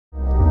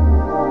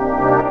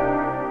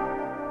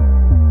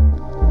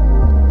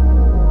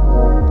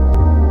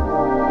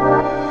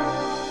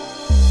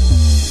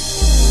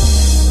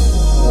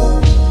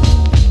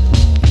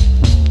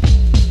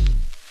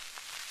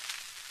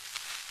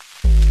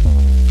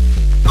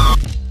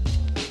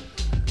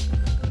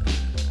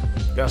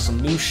Got some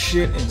new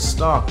shit in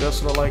stock.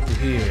 That's what I like to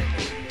hear.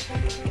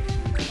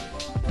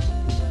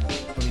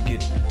 Let me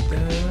get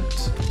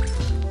that.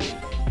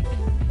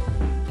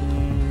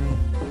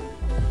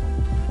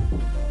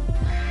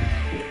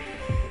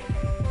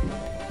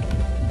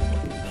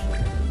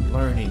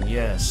 Learning,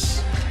 yes.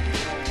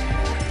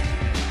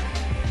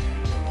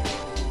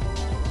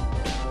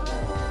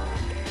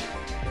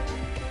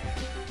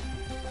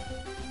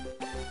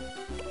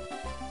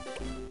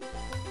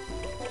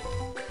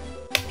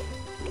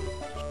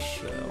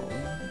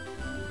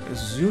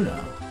 Zuna.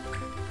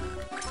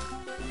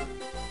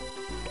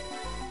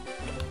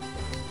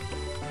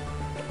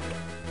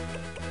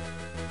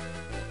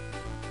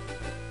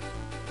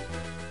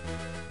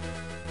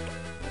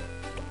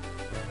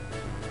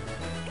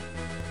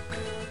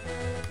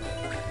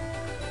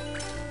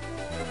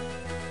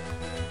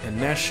 And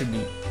that should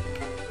be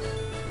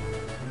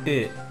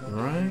it,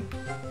 right?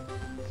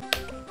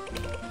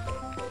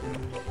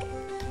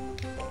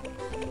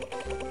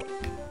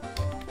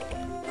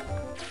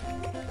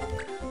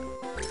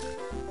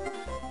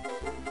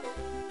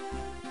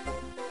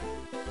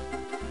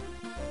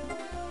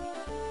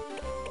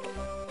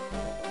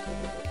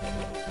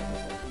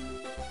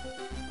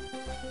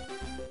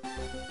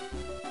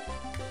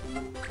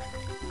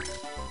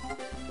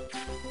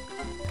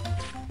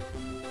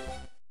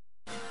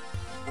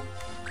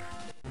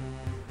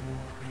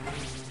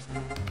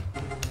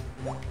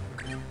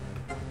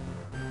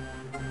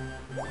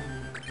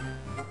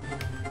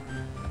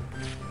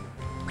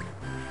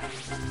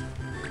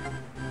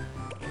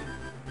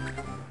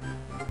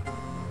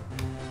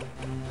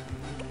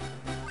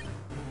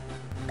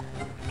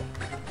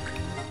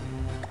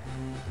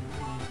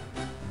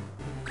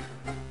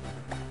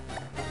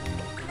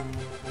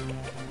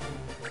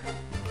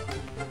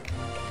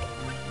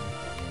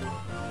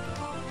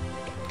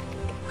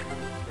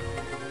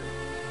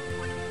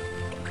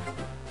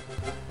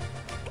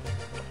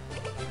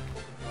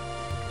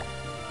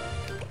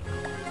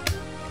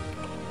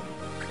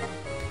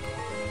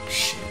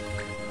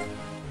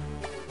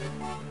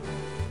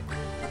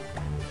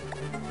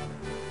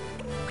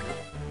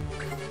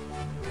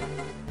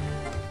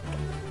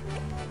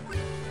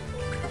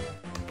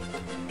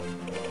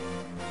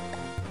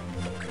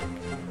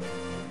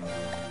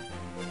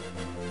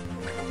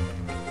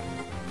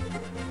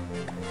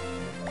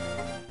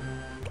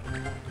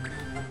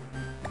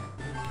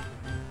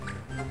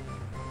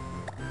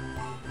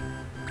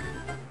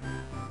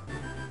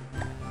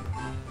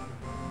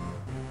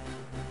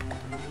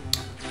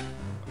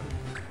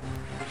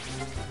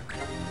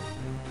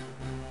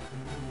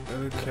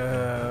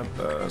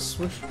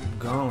 Switch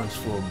gauntlets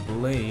for a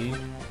blade.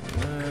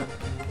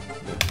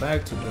 Go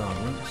back to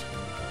gauntlets.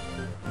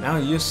 Now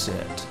you're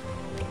set.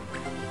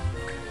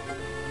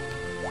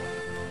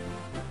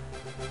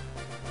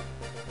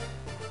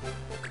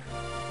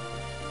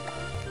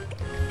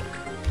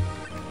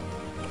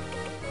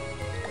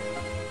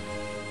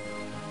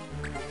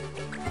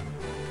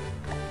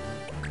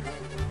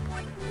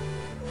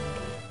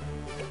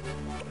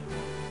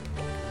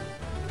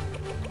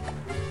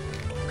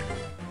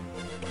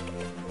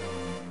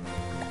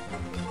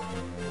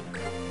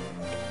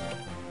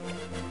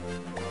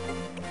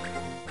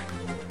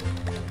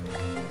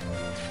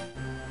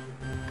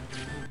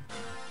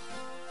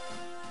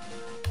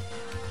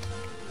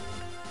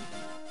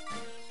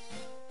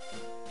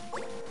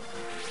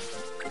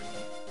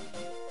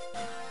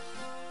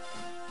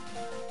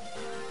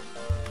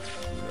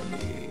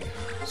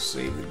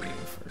 Save the game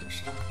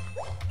first.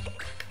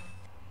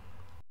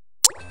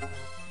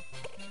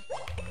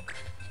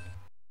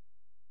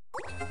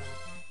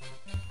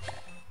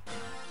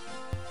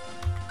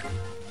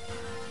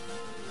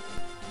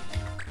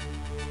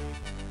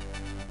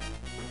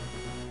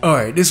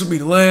 Alright, this will be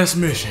the last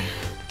mission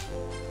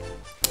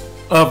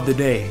of the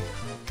day.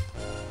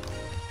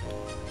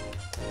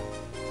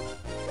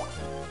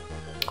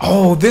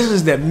 Oh, this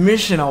is that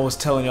mission I was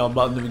telling y'all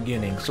about in the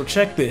beginning. So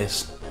check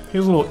this.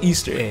 Here's a little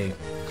Easter egg.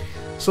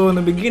 So in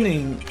the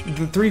beginning,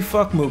 the three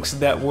fuckmooks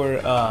that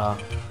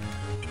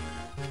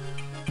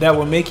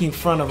were making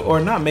fun of,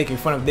 or not making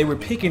fun of, they were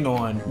picking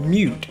on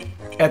Mute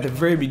at the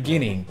very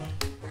beginning.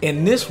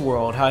 In this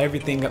world, how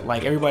everything got,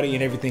 like everybody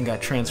and everything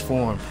got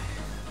transformed,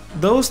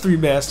 those three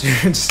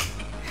bastards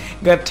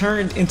got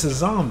turned into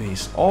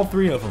zombies, all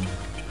three of them.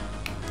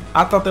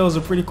 I thought that was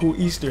a pretty cool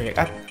Easter egg.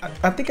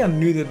 I think I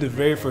knew that the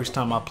very first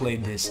time I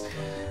played this,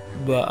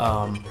 but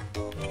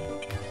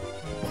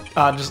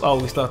I just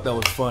always thought that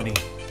was funny.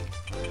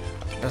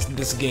 That's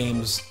this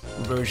game's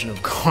version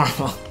of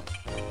karma.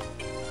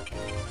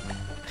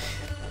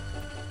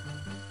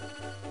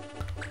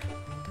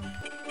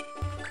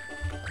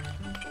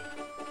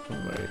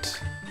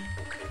 Right.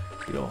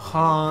 Yo,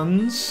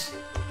 Hans.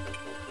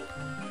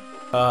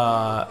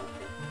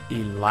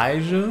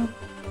 Elijah.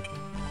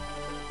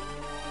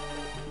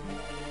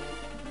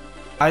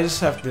 I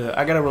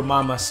gotta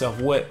remind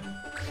myself what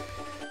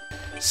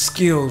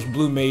skills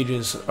blue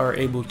mages are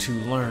able to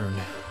learn.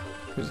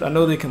 Because I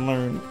know they can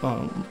learn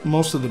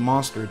most of the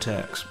monster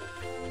attacks.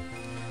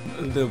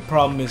 The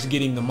problem is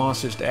getting the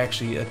monsters to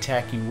actually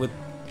attack you with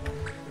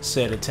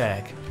said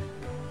attack.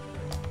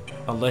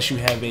 Unless you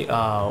have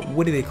a,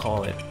 what do they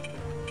call it?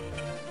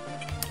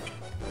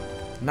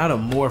 Not a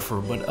morpher,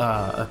 but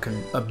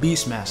a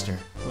beastmaster.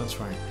 That's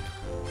right.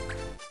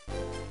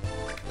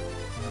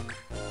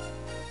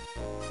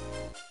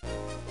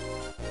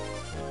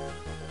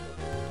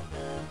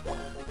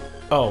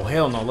 Oh,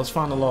 hell no. Let's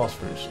find the lost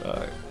first.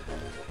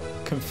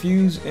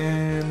 Confuse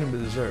and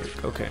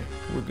berserk. Okay,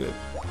 we're good.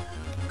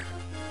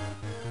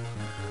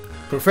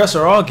 Professor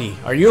Augie,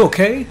 are you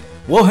okay?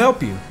 We'll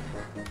help you.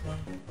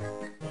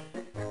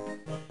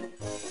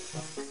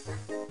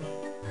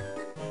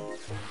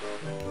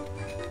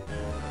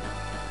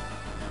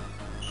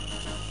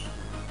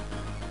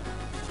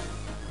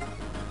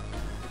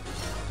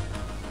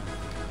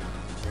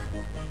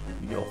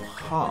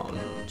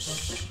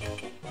 Johans.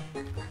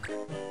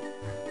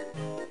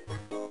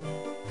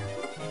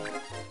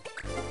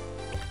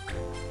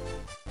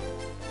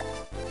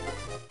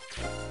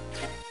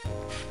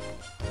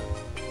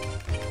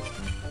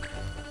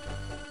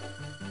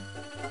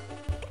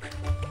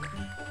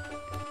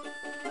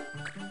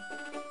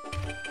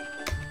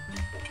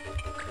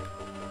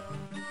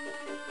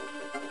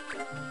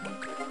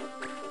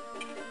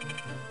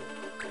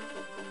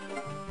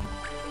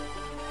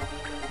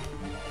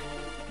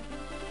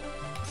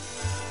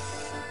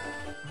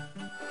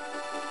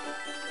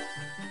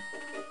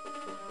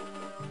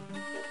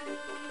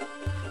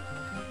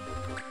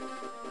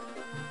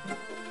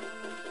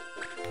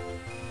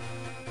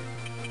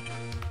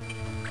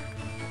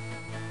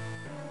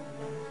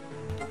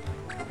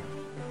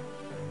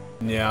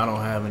 Yeah, I don't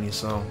have any,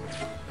 so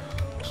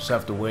just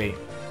have to wait.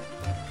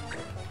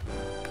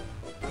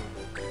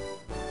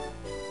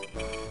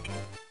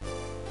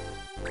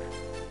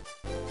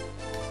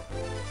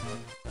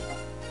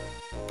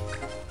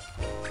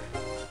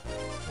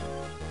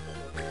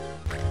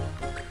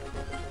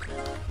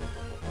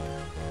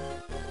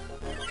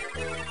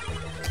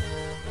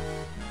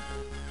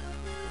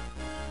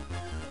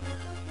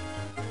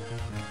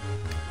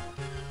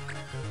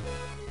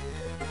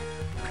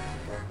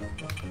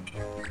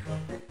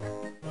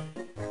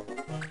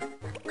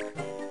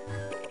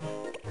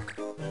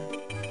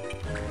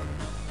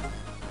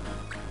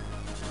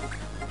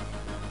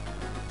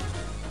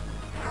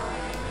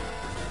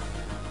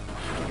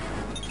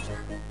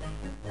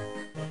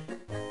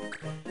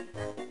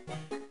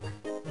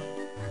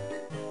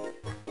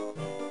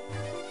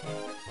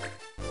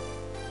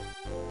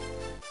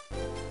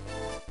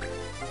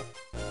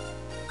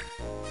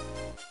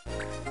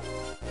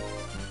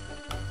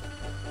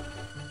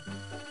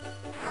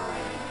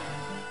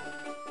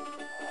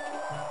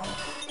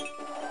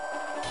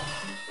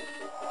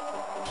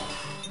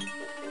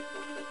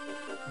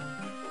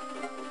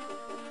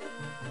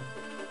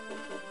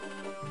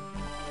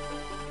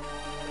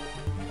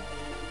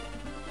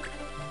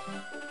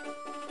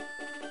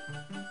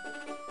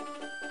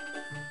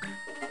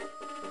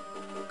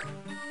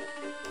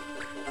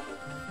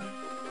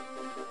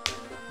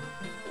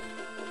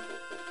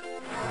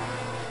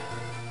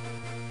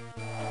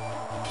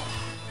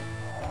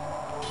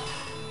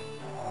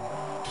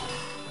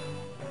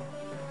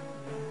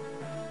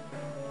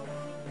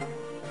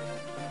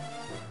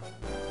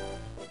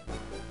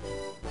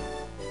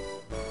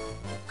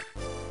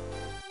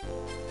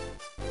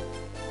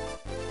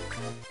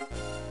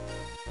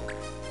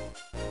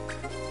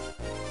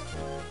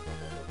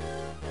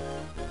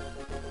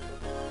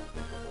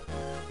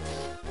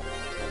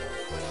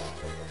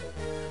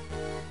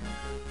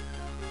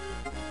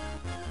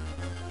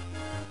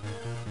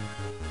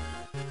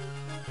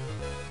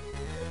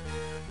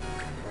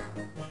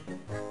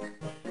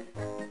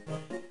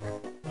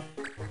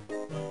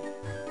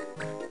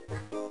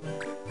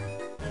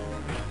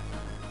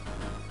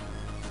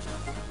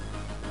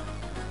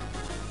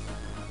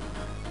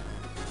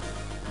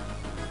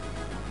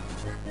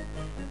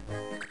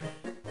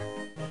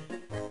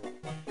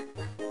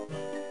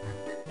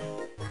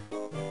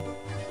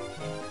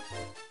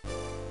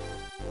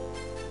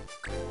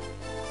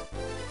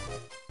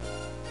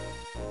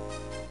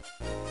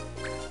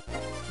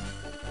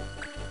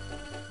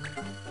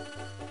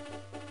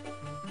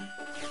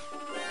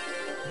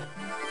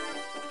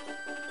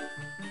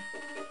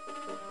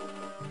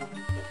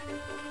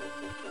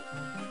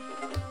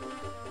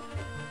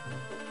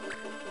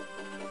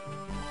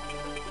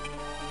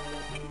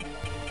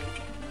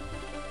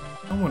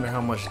 I wonder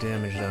how much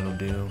damage that'll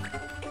do.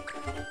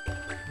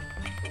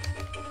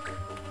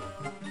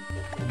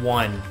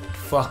 1.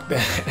 Fuck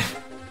that.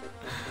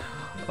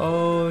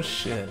 Oh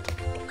shit.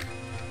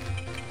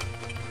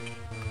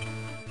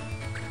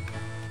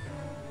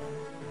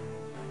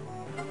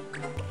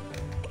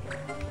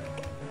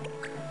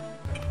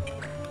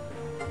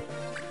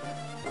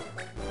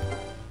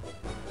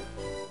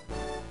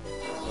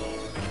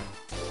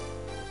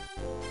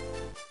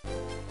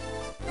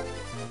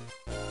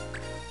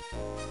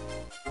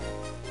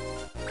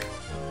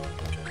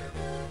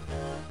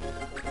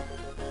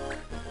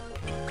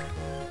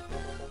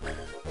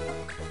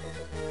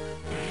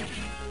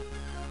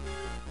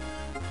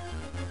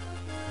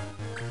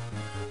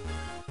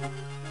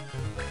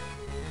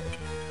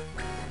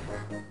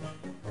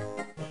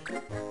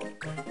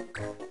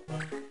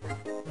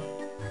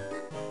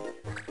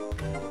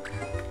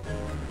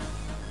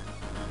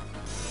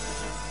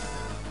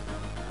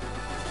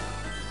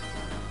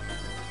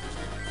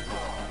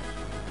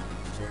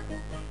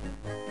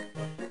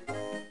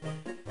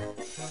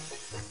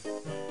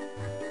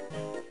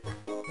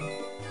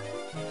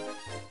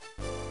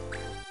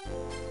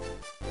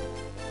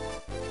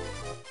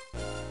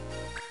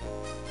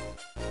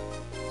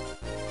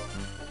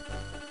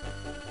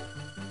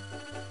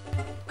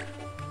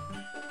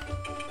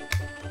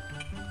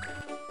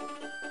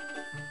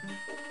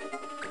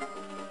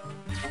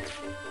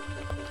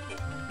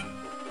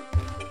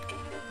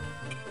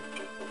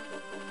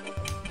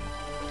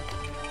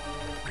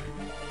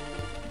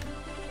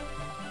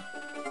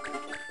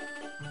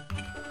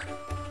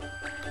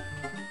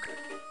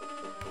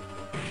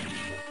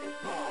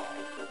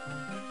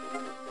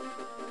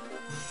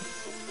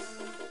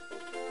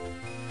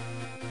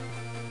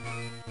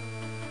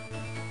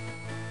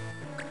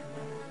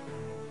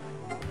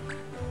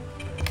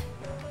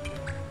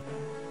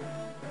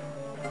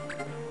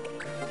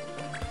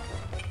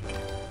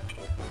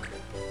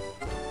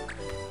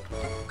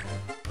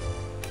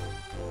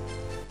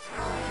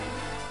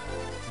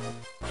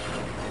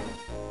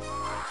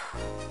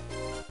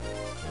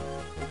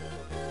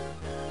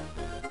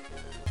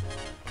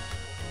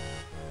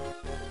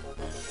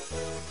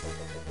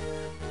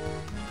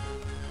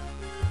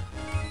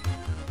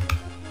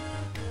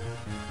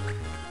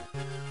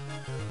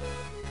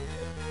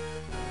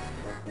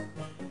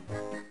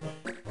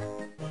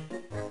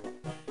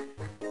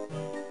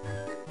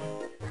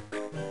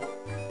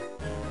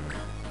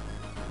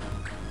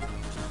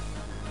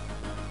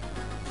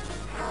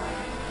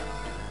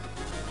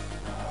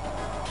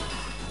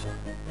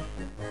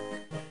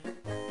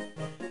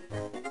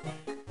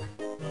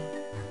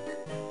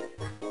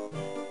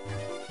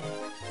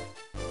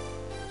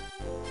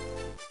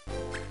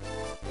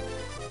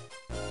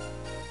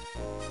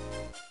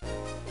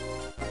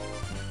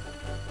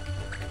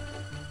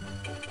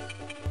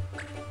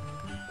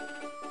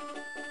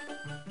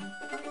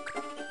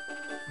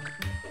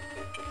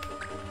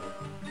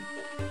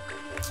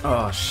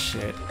 Oh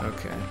shit,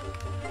 okay.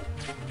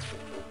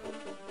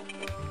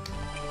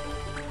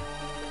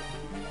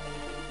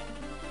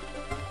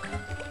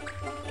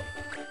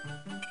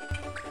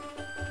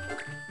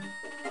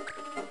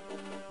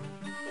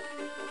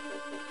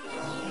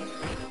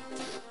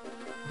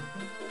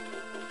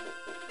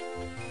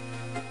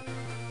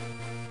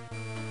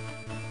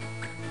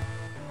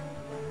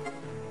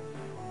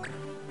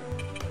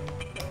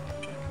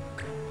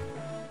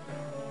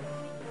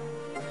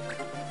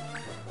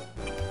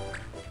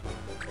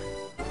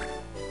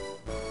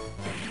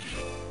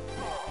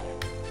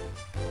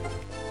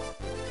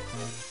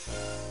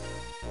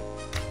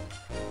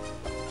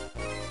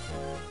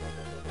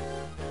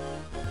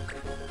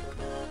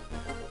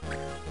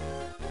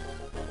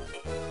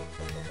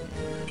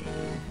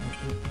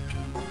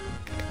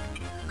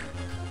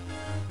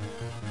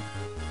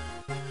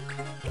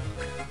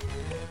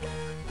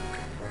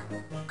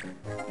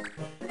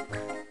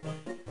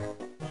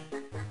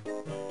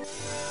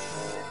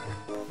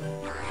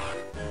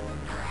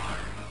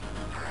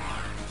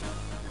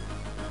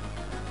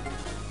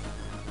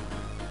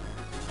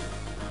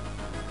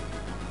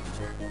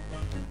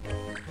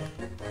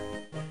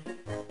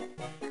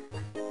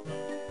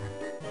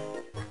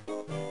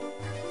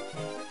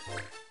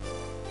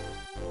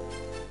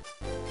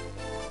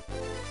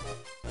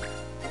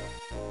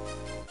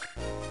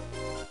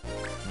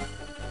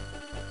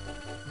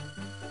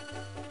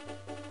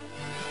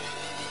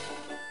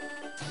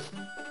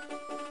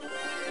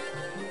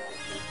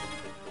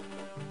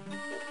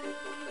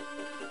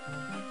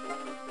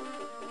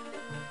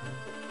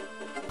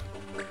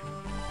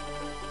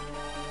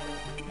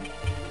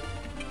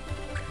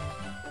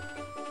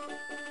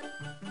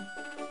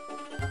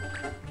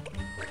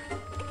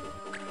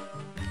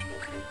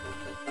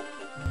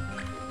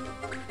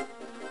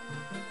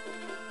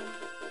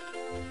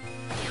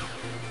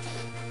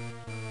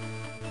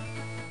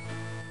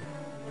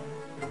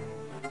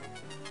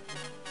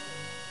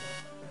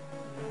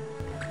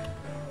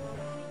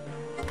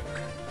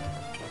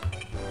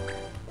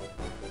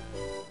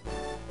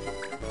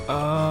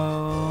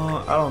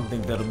 I don't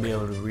think that'll be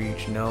able to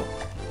reach. Nope.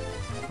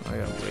 I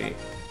gotta wait.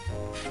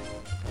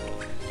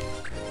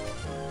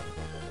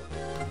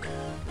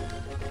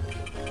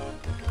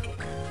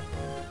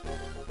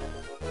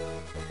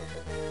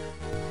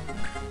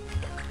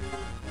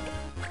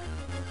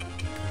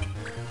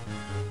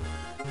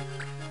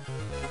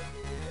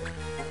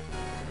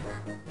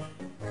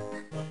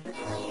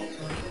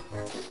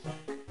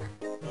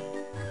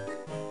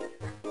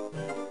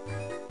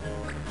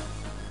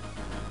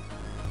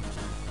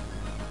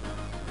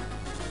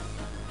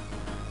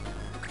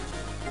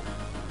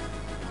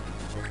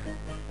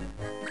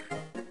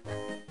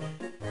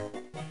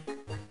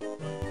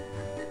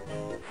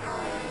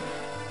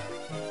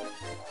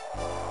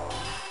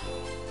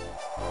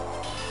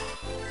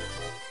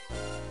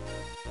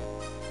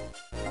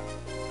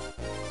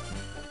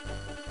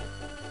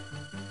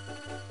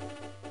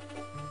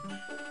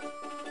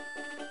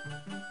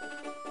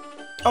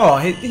 Oh,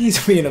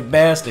 he's being a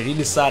bastard. He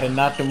decided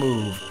not to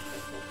move.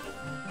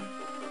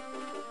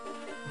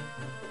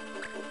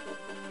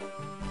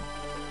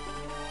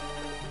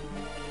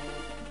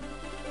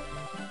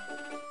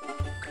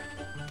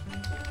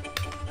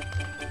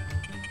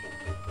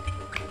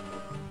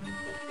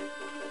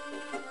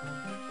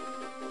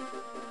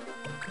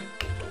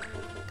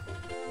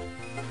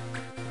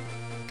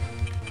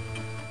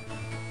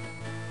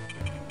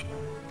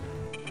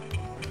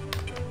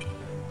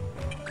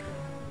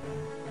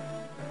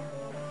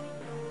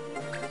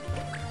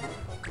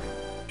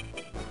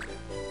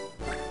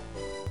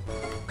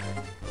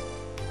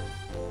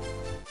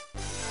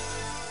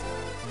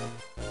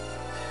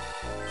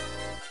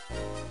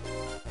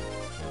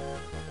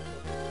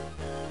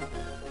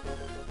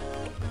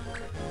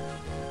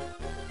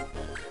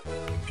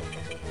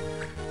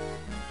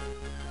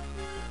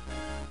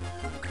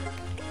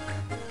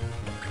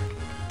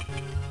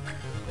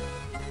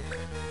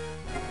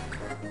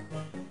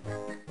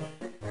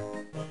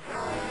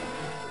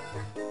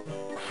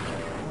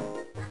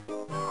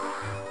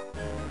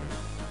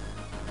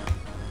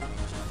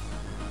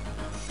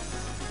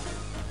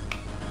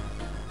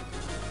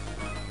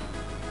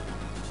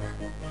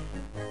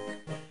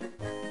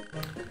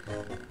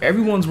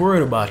 Everyone's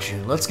worried about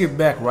you. Let's get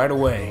back right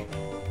away.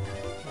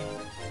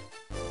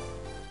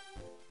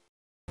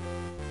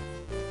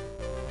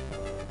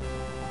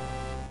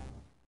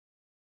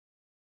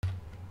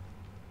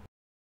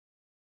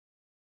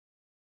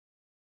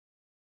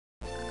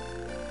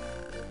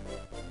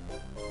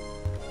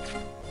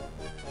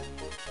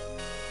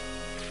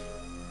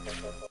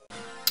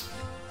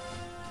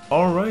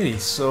 Alrighty,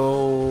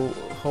 so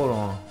hold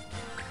on.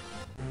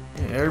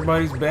 Yeah,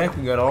 everybody's back.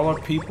 We got all our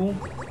people.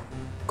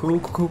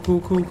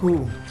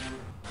 Cool.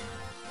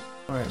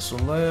 Alright, so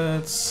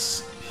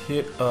let's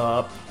hit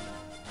up.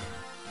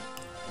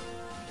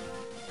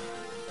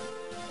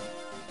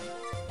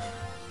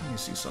 Let me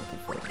see something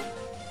first.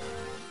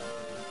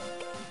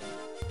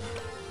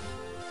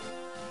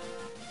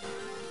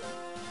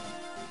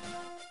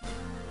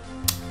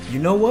 You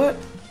know what?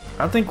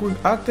 I think we're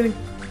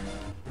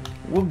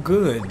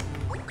good.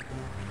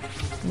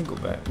 Let me go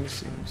back. Let me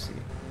see.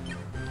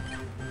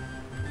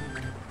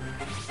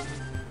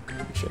 Let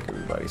me check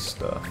everybody's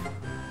stuff.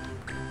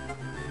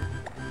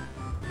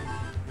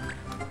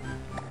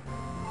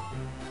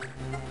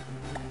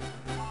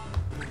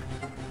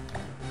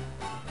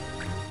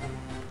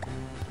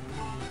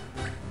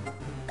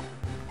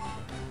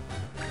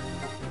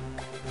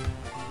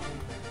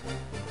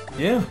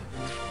 Yeah.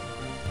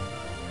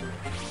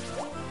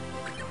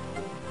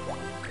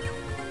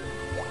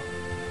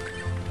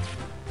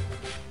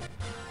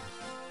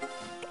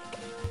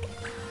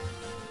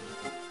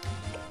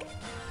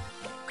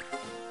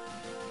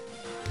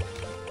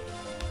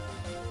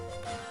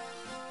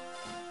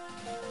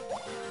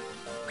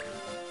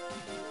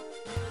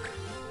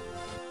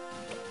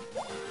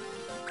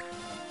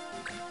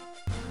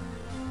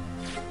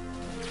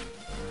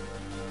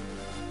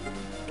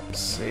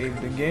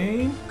 Save the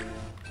game.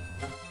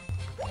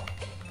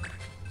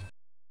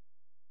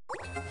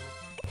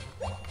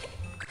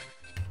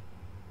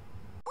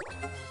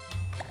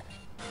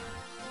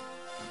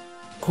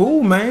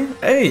 Cool, man.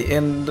 Hey,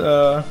 and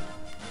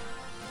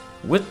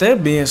with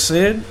that being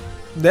said,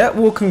 that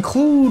will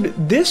conclude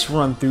this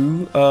run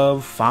through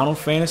of Final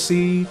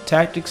Fantasy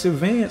Tactics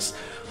Advance.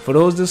 For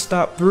those that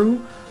stopped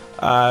through,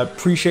 I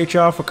appreciate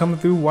y'all for coming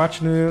through,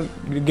 watching the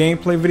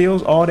gameplay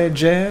videos, all that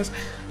jazz.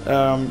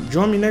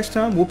 Join me next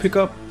time. We'll pick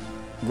up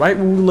right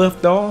where we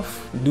left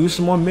off, do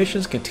some more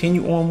missions,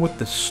 continue on with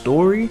the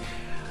story.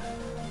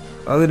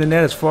 Other than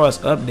that, as far as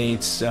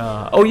updates,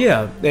 oh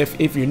yeah,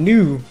 if you're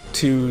new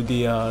to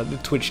the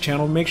Twitch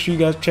channel, make sure you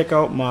guys check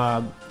out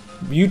my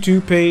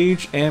YouTube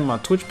page and my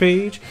Twitch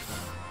page,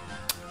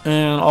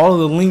 and all of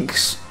the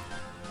links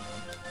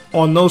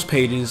on those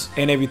pages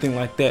and everything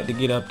like that to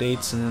get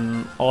updates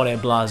and all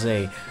that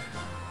blase.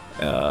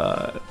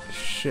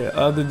 Shit.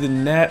 Other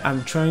than that,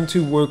 I'm trying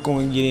to work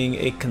on getting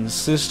a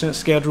consistent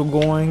schedule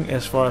going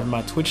as far as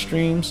my Twitch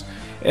streams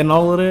and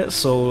all of that,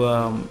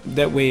 so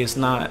that way it's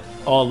not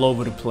all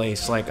over the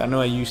place. Like, I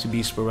know I used to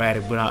be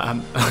sporadic, but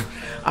I'm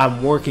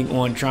I'm working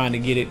on trying to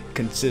get it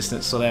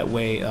consistent, so that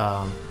way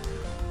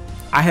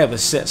I have a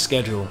set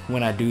schedule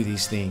when I do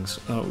these things,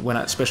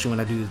 especially when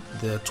I do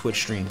the Twitch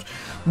streams.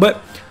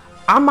 But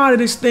I'm out of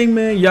this thing,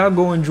 man. Y'all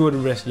go enjoy the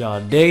rest of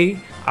y'all day.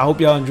 I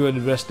hope y'all enjoy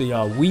the rest of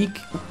y'all week.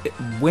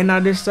 When I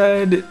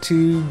decide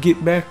to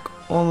get back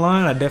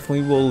online, I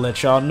definitely will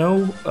let y'all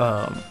know.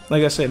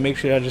 Like I said, make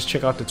sure y'all just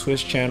check out the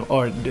Twitch channel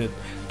or the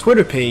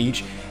Twitter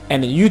page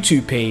and the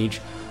YouTube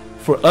page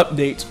for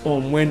updates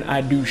on when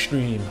I do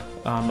stream.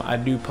 I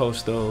do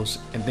post those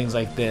and things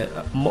like that.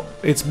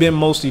 It's been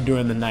mostly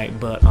during the night,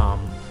 but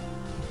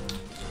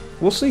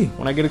we'll see.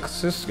 When I get a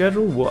consistent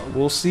schedule,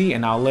 we'll see,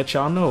 and I'll let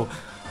y'all know.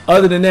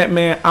 Other than that,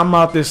 man, I'm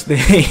out this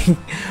thing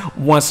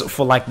once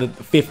for like the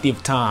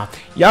 50th time.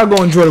 Y'all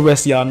go enjoy the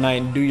rest of y'all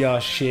night and do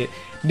y'all shit.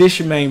 This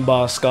your main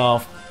boss,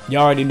 Scarf.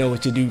 Y'all already know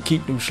what to do.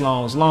 Keep them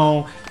schlongs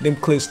long, them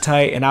clicks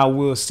tight, and I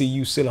will see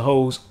you silly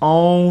hoes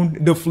on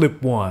the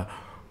flip one.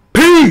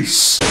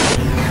 Peace!